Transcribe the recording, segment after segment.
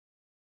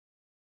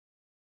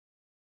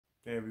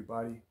Hey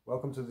everybody,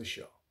 welcome to the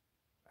show.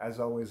 As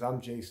always,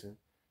 I'm Jason.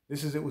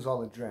 This is It Was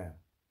All a Dram.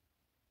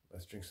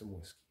 Let's drink some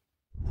whiskey.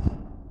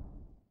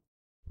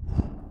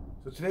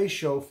 So today's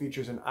show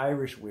features an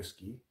Irish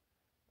whiskey,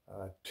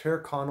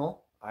 Tyrconnell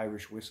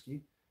Irish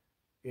whiskey.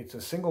 It's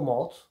a single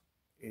malt.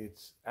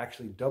 It's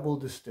actually double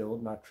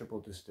distilled, not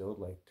triple distilled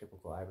like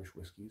typical Irish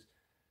whiskeys.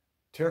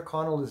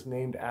 Tyrconnell is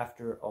named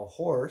after a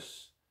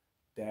horse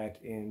that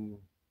in,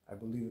 I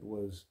believe it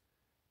was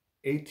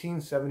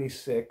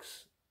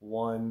 1876,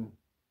 won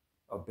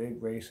a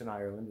big race in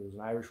Ireland. It was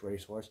an Irish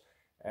racehorse.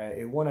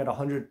 It won at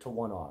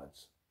 100-to-1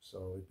 odds.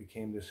 So it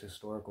became this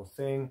historical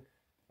thing,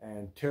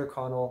 and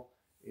Tyrconnell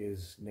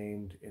is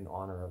named in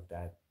honor of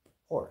that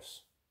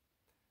horse.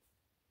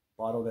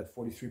 Bottled at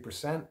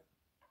 43%.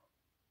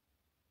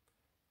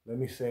 Let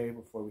me say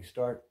before we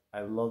start,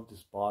 I love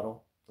this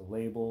bottle. The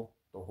label,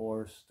 the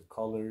horse, the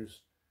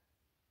colors.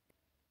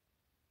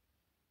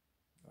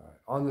 All right,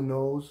 on the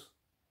nose,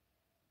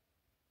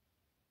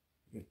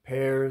 you get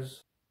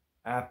pears,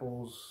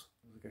 apples,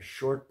 like a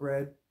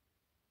shortbread,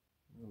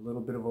 a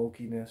little bit of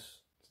oakiness.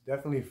 It's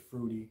definitely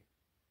fruity,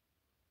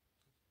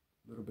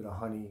 a little bit of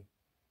honey.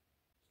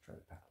 Let's try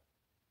the palate.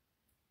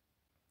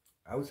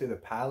 I would say the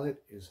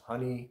palate is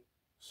honey,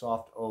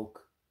 soft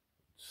oak,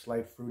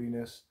 slight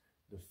fruitiness.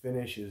 The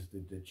finish is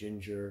the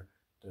ginger,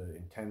 the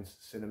intense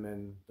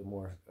cinnamon, the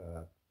more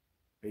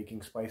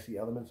baking spicy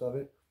elements of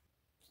it.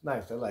 It's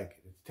nice, I like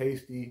it. It's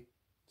tasty,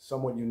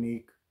 somewhat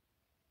unique.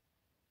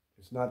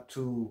 It's not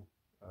too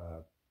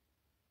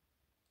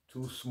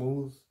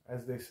smooth,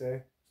 as they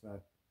say.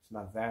 It's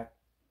not that,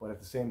 but at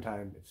the same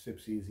time, it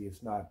sips easy.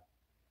 It's not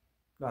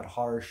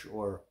harsh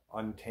or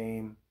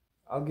untamed.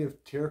 I'll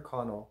give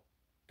Tyrconnell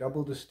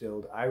double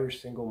distilled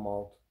Irish single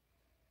malt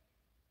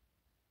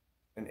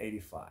an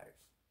 85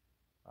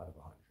 out of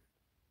 100.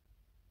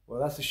 Well,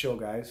 that's the show,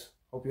 guys.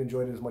 Hope you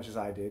enjoyed it as much as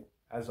I did.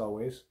 As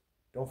always,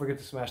 don't forget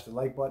to smash the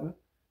like button,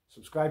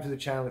 subscribe to the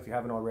channel if you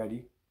haven't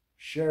already,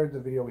 share the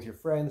video with your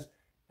friends,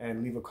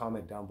 and leave a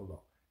comment down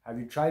below. Have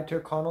you tried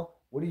Tyrconnell?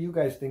 What do you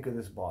guys think of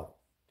this bottle?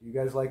 Do you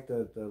guys like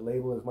the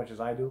label as much as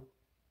I do?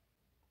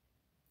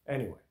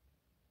 Anyway,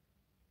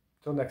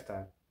 till next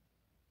time,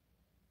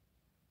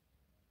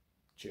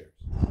 cheers.